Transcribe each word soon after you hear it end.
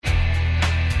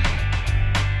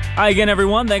Hi again,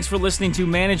 everyone. Thanks for listening to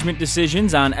Management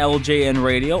Decisions on LJN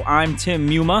Radio. I'm Tim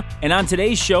Muma, and on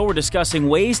today's show, we're discussing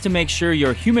ways to make sure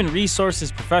your human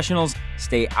resources professionals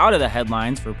stay out of the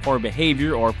headlines for poor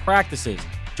behavior or practices.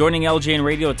 Joining LJN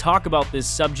Radio to talk about this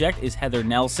subject is Heather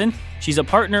Nelson. She's a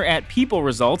partner at People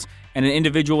Results and an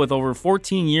individual with over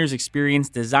 14 years' experience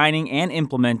designing and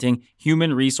implementing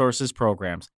human resources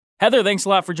programs. Heather, thanks a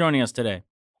lot for joining us today.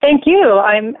 Thank you.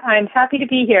 I'm happy to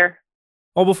be here.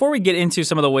 Well, before we get into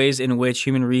some of the ways in which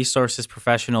human resources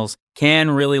professionals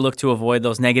can really look to avoid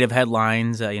those negative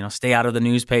headlines, stay out of the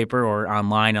newspaper or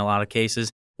online in a lot of cases,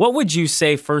 what would you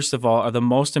say, first of all, are the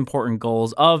most important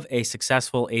goals of a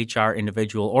successful HR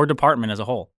individual or department as a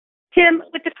whole? Tim,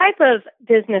 with the type of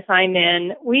business I'm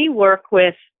in, we work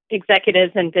with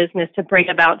executives in business to bring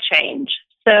about change.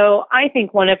 So I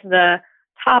think one of the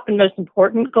top and most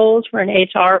important goals for an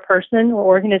HR person or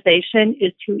organization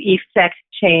is to effect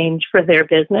change for their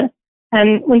business.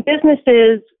 And when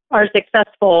businesses are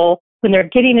successful, when they're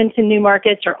getting into new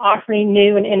markets or offering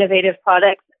new and innovative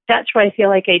products, that's where I feel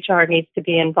like HR needs to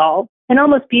be involved and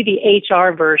almost be the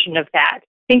HR version of that.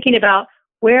 Thinking about,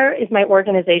 where is my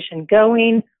organization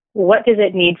going? What does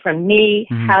it need from me?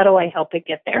 How do I help it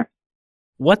get there?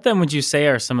 What then would you say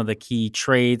are some of the key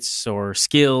traits or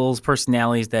skills,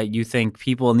 personalities that you think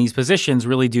people in these positions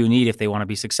really do need if they want to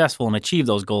be successful and achieve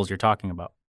those goals you're talking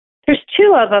about? There's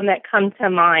two of them that come to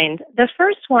mind. The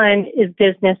first one is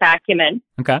business acumen.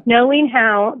 Okay. Knowing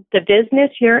how the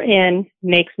business you're in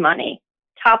makes money.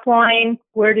 Top line,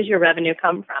 where does your revenue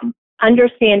come from?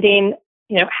 Understanding,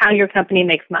 how your company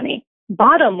makes money.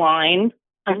 Bottom line,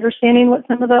 understanding what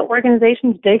some of the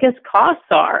organization's biggest costs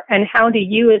are and how do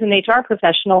you as an HR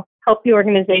professional help the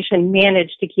organization manage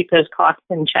to keep those costs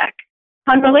in check.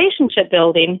 On relationship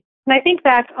building, and I think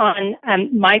back on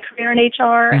my career in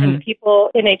HR and the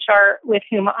people in HR with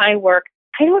whom I work,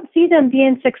 I don't see them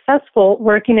being successful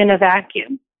working in a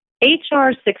vacuum.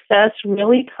 HR success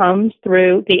really comes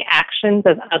through the actions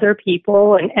of other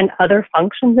people and other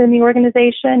functions in the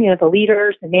organization, the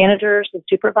leaders, the managers, the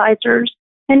supervisors.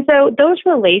 And so those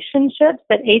relationships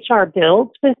that HR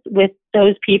builds with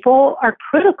those people are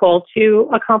critical to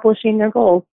accomplishing their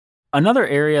goals. Another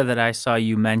area that I saw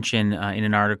you mention in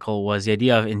an article was the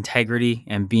idea of integrity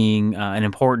and being an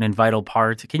important and vital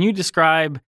part. Can you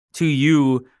describe to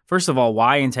you, first of all,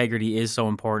 why integrity is so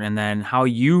important, and then how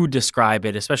you describe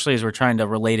it, especially as we're trying to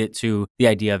relate it to the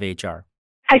idea of HR?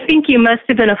 I think you must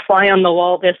have been a fly on the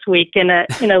wall this week in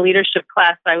a leadership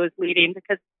class I was leading,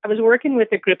 because I was working with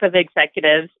a group of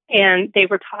executives and they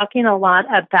were talking a lot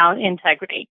about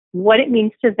integrity, what it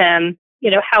means to them,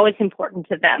 how it's important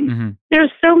to them.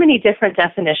 There's so many different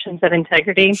definitions of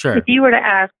integrity. Sure. If you were to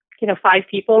ask, 5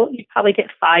 people, you'd probably get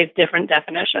 5 different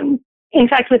definitions. In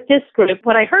fact, with this group,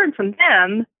 what I heard from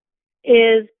them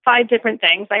is 5 different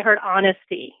things. I heard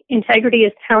honesty. Integrity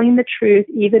is telling the truth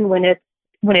even when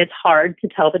it's hard to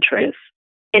tell the truth.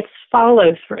 It's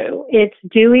follow through. It's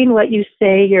doing what you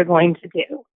say you're going to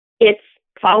do. It's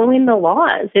following the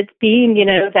laws. It's being,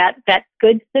 that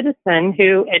good citizen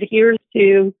who adheres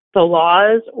to the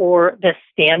laws or the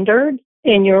standards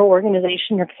in your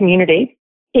organization or community.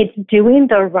 It's doing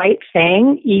the right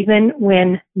thing even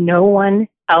when no one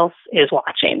else is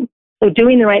watching. So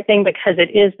doing the right thing because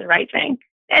it is the right thing.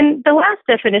 And the last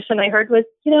definition I heard was,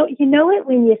 you know it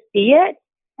when you see it,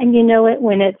 and you know it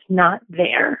when it's not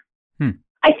there.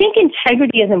 I think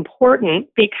integrity is important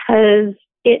because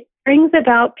it brings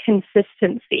about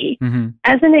consistency.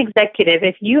 As an executive,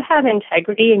 if you have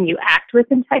integrity and you act with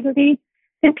integrity,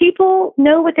 then people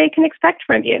know what they can expect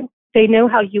from you. They know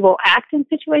how you will act in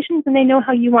situations, and they know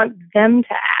how you want them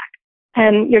to act.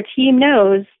 And your team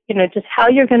knows, just how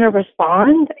you're going to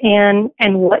respond and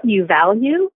what you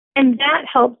value. And that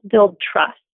helps build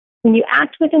trust. When you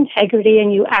act with integrity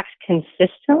and you act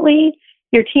consistently,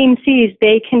 your team sees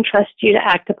they can trust you to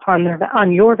act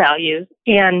on your values,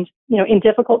 and in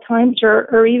difficult times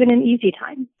or even in easy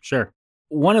times. Sure.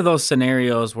 One of those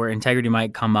scenarios where integrity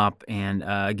might come up, and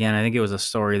again, I think it was a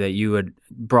story that you had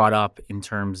brought up in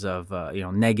terms of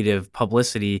negative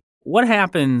publicity. What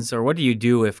happens, or what do you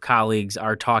do if colleagues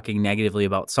are talking negatively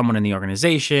about someone in the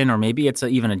organization, or maybe it's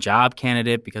even a job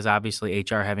candidate, because obviously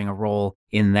HR having a role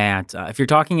in that? If you're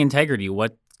talking integrity,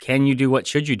 what can you do? What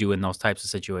should you do in those types of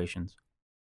situations?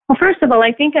 Well, first of all,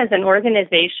 I think as an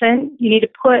organization, you need to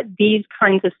put these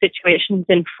kinds of situations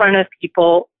in front of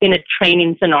people in a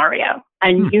training scenario.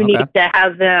 And you need to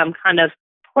have them kind of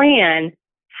plan,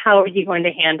 how are you going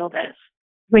to handle this?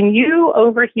 When you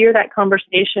overhear that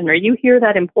conversation or you hear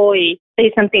that employee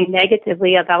say something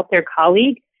negatively about their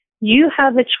colleague, you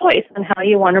have a choice on how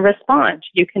you want to respond.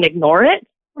 You can ignore it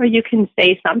or you can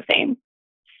say something.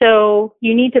 So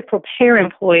you need to prepare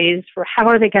employees for how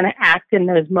are they going to act in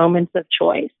those moments of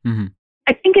choice. Mm-hmm.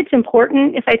 I think it's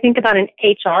important if I think about an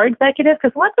HR executive,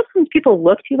 because lots of times people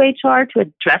look to HR to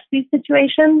address these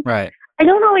situations. Right. I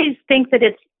don't always think that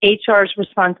it's HR's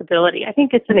responsibility. I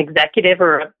think it's an executive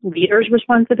or a leader's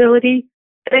responsibility.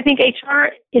 But I think HR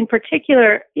in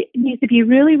particular needs to be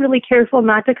really, really careful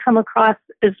not to come across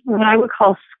as what I would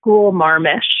call school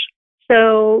marmish.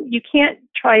 So you can't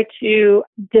try to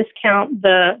discount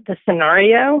the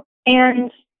scenario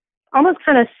and almost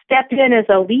kind of step in as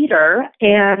a leader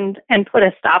and put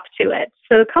a stop to it.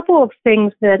 So a couple of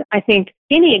things that I think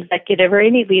any executive or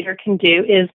any leader can do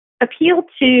is appeal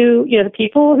to, the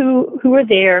people who are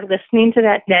there listening to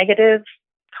that negative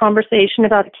conversation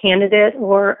about a candidate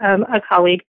or a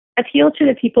colleague. Appeal to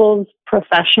the people's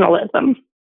professionalism.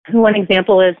 One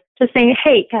example is just saying,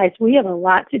 hey, guys, we have a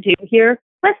lot to do here.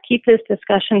 Let's keep this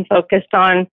discussion focused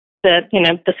on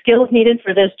the skills needed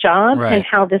for this job and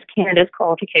how this candidate's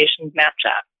qualifications match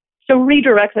up. So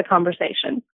redirect the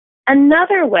conversation.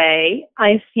 Another way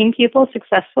I've seen people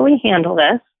successfully handle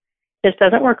this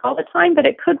doesn't work all the time, but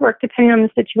it could work depending on the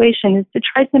situation, is to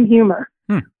try some humor.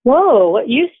 Whoa, what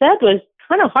you said was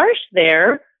kind of harsh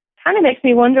there. Kind of makes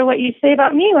me wonder what you say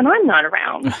about me when I'm not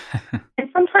around. And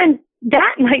sometimes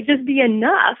that might just be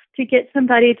enough to get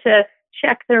somebody to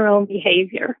check their own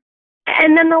behavior.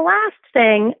 And then the last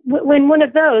thing, when one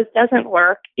of those doesn't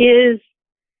work, is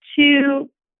to,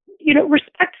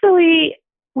 respectfully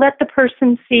help the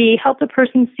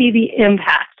person see the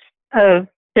impact of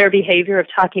their behavior of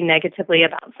talking negatively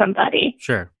about somebody.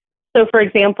 Sure. So, for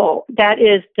example, that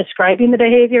is describing the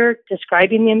behavior,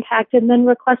 describing the impact, and then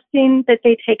requesting that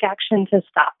they take action to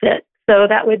stop it. So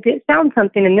that would sound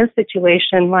something in this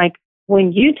situation like,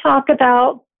 when you talk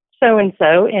about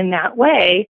so-and-so in that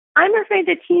way, I'm afraid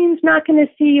the team's not going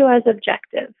to see you as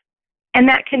objective. And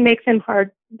that can make them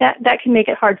hard. That can make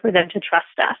it hard for them to trust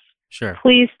us. Sure.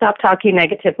 Please stop talking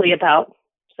negatively about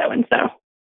so-and-so.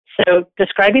 So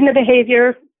describing the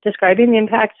behavior, describing the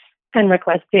impact, and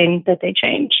requesting that they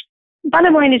change.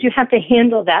 Bottom line is you have to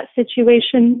handle that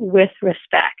situation with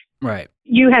respect. Right.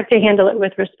 You have to handle it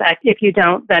with respect. If you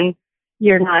don't, then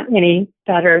you're not any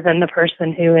better than the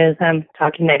person who is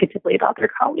talking negatively about their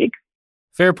colleague.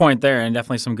 Fair point there, and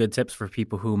definitely some good tips for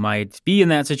people who might be in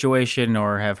that situation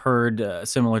or have heard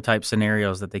similar type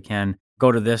scenarios that they can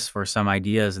go to this for some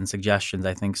ideas and suggestions.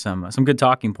 I think some good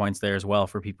talking points there as well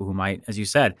for people who might, as you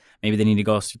said, maybe they need to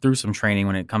go through some training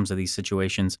when it comes to these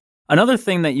situations. Another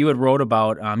thing that you had wrote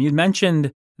about, you'd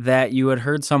mentioned that you had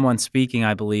heard someone speaking,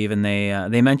 I believe, and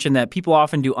they mentioned that people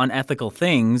often do unethical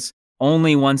things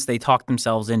only once they talk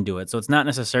themselves into it. So it's not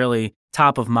necessarily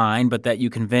top of mind, but that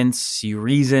you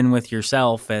reason with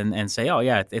yourself and say, oh,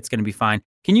 yeah, it's going to be fine.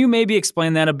 Can you maybe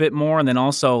explain that a bit more and then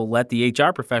also let the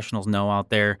HR professionals know out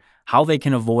there how they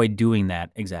can avoid doing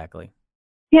that exactly?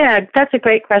 Yeah, that's a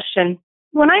great question.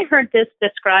 When I heard this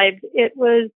described, it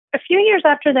was a few years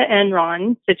after the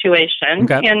Enron situation.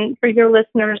 Okay. And for your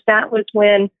listeners, that was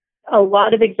when a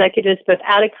lot of executives, both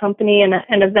at a company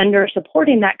and a vendor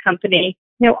supporting that company,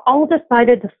 all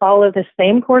decided to follow the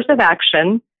same course of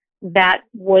action that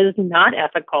was not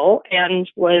ethical and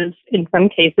was, in some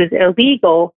cases,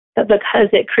 illegal, but because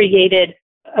it created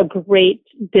a great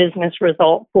business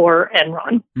result for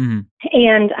Enron. Mm-hmm.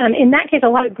 And in that case, a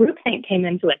lot of groupthink came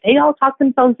into it. They all talked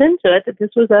themselves into it that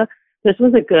this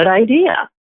was a good idea.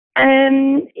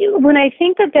 And when I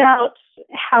think about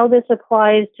how this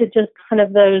applies to just kind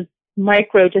of those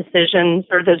micro decisions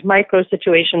or those micro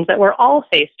situations that we're all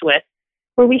faced with,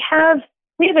 where we have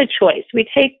a choice.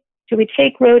 Do we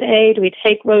take road A? Do we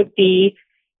take road B?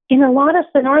 In a lot of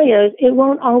scenarios, it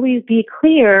won't always be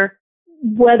clear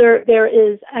whether there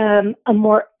is a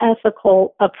more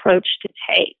ethical approach to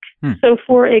take. So,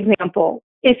 for example,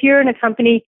 if you're in a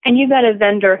company and you've got a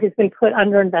vendor who's been put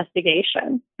under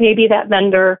investigation, maybe that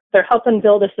vendor, they're helping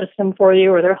build a system for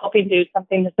you or they're helping do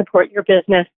something to support your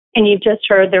business, and you've just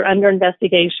heard they're under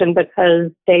investigation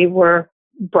because they were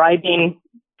bribing,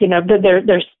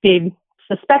 they're being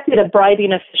suspected of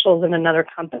bribing officials in another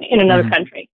company, in another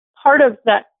country. Part of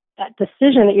that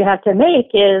decision that you have to make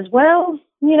is,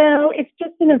 it's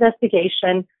just an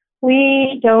investigation.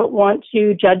 We don't want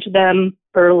to judge them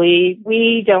early.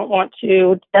 We don't want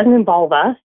to, it doesn't involve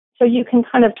us. So you can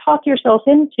kind of talk yourself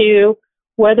into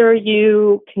whether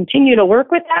you continue to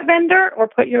work with that vendor or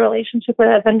put your relationship with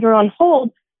that vendor on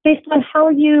hold based on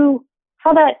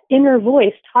how that inner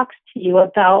voice talks to you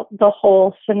about the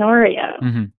whole scenario.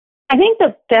 Mm-hmm. I think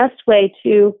the best way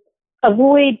to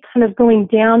avoid kind of going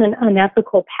down an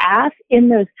unethical path in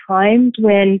those times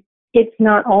when it's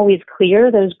not always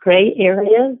clear, those gray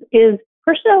areas, is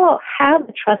first of all, have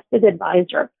a trusted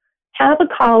advisor. Have a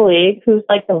colleague who's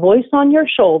like the voice on your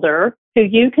shoulder who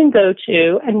you can go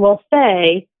to and will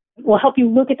help you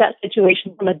look at that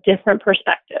situation from a different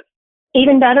perspective.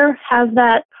 Even better, have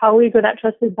that colleague or that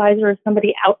trusted advisor as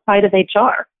somebody outside of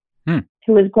HR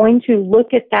who is going to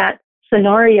look at that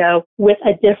scenario with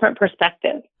a different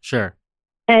perspective. Sure.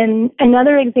 And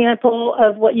another example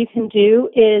of what you can do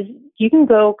is you can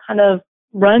go kind of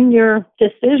run your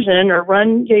decision or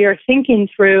run your thinking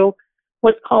through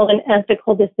what's called an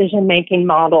ethical decision-making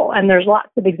model. And there's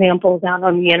lots of examples out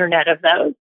on the internet of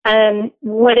those. And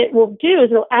what it will do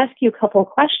is it'll ask you a couple of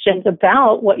questions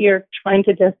about what you're trying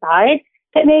to decide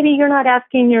that maybe you're not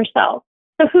asking yourself.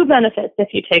 So who benefits if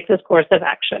you take this course of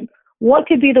action? What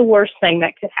could be the worst thing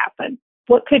that could happen?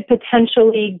 What could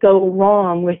potentially go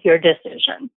wrong with your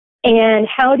decision? And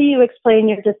how do you explain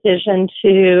your decision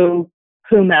to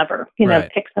whomever?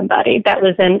 Right. Pick somebody. That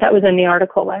was in the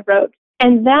article I wrote.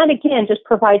 And that, again, just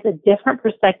provides a different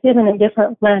perspective and a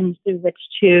different lens through which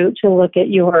to look at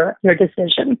your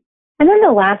decision. And then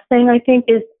the last thing I think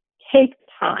is take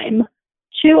time.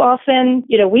 Too often,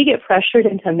 we get pressured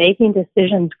into making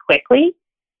decisions quickly.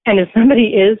 And if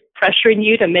somebody is pressuring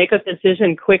you to make a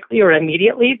decision quickly or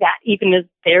immediately, that even is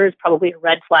probably a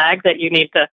red flag that you need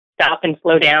to stop and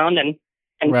slow down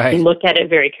and Right. look at it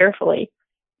very carefully.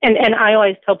 And I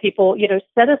always tell people,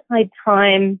 set aside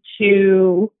time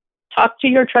to talk to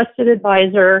your trusted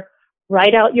advisor,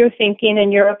 write out your thinking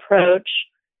and your approach,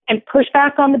 and push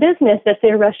back on the business if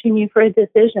they're rushing you for a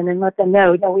decision and let them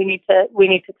know, we need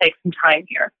to take some time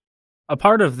here. A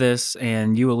part of this,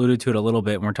 and you alluded to it a little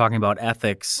bit when we're talking about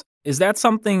ethics, is that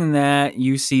something that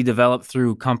you see develop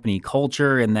through company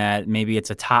culture and that maybe it's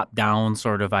a top-down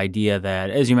sort of idea that,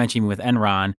 as you mentioned with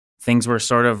Enron, things were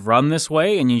sort of run this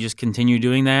way and you just continue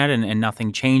doing that and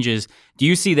nothing changes? Do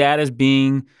you see that as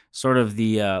being sort of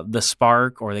the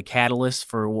spark or the catalyst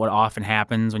for what often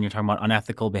happens when you're talking about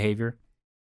unethical behavior?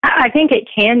 I think it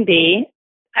can be.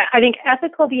 I think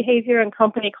ethical behavior and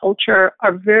company culture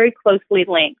are very closely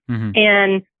linked,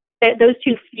 and those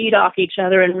two feed off each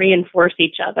other and reinforce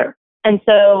each other. And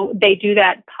so they do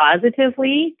that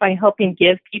positively by helping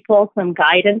give people some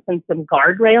guidance and some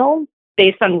guardrails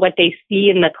based on what they see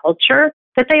in the culture.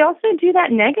 But they also do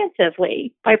that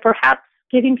negatively by perhaps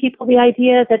giving people the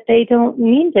idea that they don't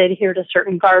need to adhere to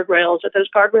certain guardrails, or those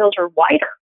guardrails are wider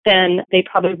than they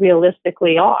probably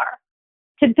realistically are.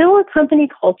 To build a company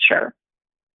culture,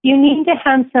 you need to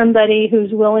have somebody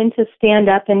who's willing to stand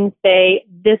up and say,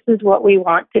 this is what we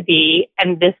want to be,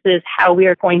 and this is how we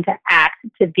are going to act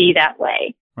to be that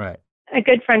way. Right. A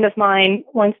good friend of mine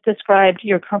once described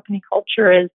your company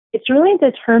culture as it's really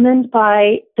determined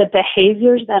by the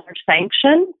behaviors that are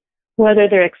sanctioned, whether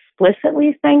they're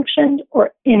explicitly sanctioned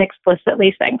or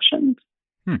inexplicitly sanctioned.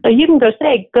 So you can go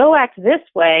say, go act this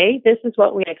way, this is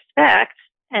what we expect,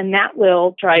 and that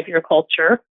will drive your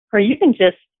culture. Or you can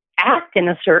just act in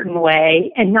a certain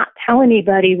way and not tell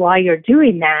anybody why you're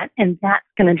doing that, and that's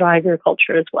going to drive your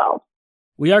culture as well.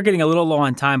 We are getting a little low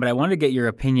on time, but I wanted to get your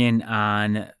opinion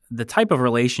on the type of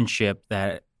relationship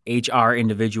that HR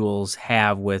individuals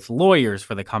have with lawyers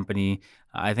for the company.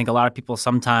 I think a lot of people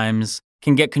sometimes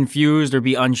can get confused or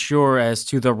be unsure as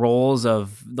to the roles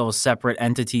of those separate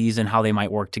entities and how they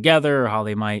might work together or how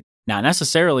they might not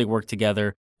necessarily work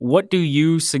together. What do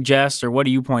you suggest or what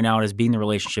do you point out as being the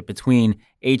relationship between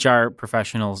HR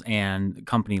professionals and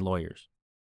company lawyers?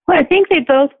 Well, I think they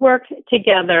both work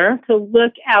together to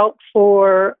look out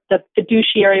for the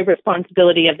fiduciary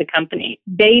responsibility of the company.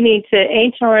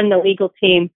 HR and the legal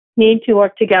team need to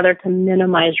work together to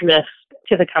minimize risk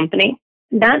to the company.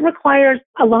 That requires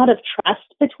a lot of trust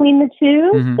between the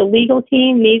two. The legal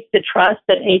team needs to trust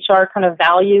that HR kind of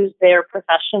values their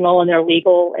professional and their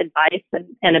legal advice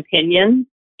and opinions.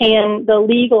 And the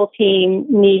legal team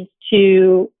needs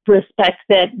to respect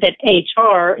that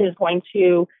HR is going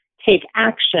to take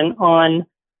action on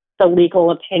the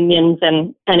legal opinions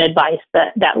and advice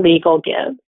that legal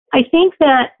gives. I think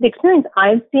that the experience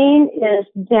I've seen is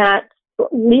that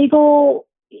legal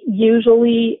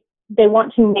usually they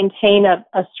want to maintain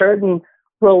a certain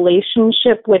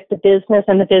relationship with the business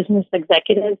and the business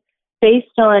executives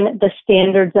based on the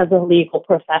standards of the legal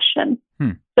profession.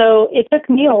 So it took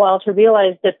me a while to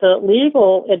realize that the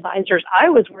legal advisors I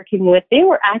was working with, they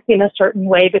were acting a certain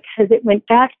way because it went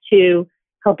back to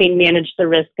helping manage the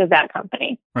risk of that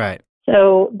company. Right.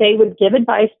 So they would give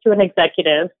advice to an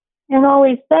executive and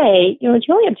always say, it's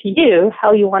really up to you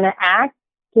how you want to act.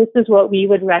 This is what we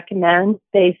would recommend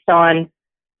based on,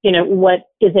 what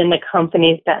is in the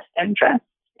company's best interest.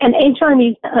 And HR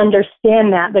needs to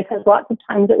understand that because lots of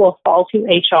times it will fall to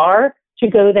HR to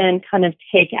go then kind of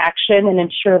take action and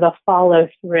ensure the follow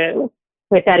through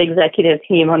with that executive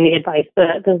team on the advice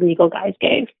the legal guys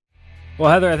gave. Well,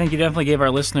 Heather, I think you definitely gave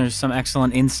our listeners some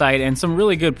excellent insight and some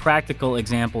really good practical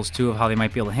examples, too, of how they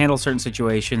might be able to handle certain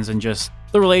situations and just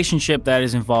the relationship that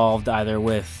is involved either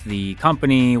with the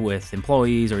company, with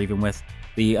employees, or even with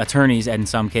the attorneys in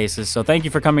some cases. So thank you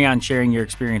for coming on and sharing your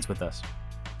experience with us.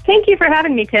 Thank you for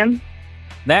having me, Tim.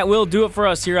 That will do it for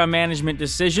us here on Management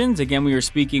Decisions. Again, we were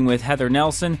speaking with Heather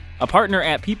Nelson, a partner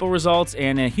at People Results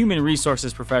and a human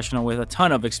resources professional with a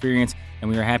ton of experience, and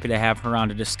we are happy to have her on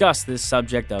to discuss this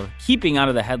subject of keeping out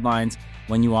of the headlines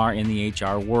when you are in the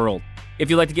HR world. If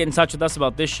you'd like to get in touch with us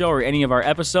about this show or any of our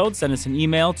episodes, send us an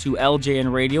email to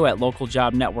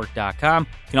ljnradio@localjobnetwork.com.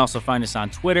 You can also find us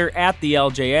on Twitter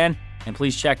 @theLJN, and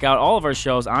please check out all of our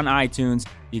shows on iTunes.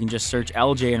 You can just search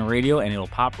LJN Radio, and it'll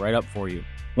pop right up for you.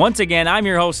 Once again, I'm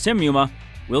your host, Tim Muma.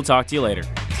 We'll talk to you later.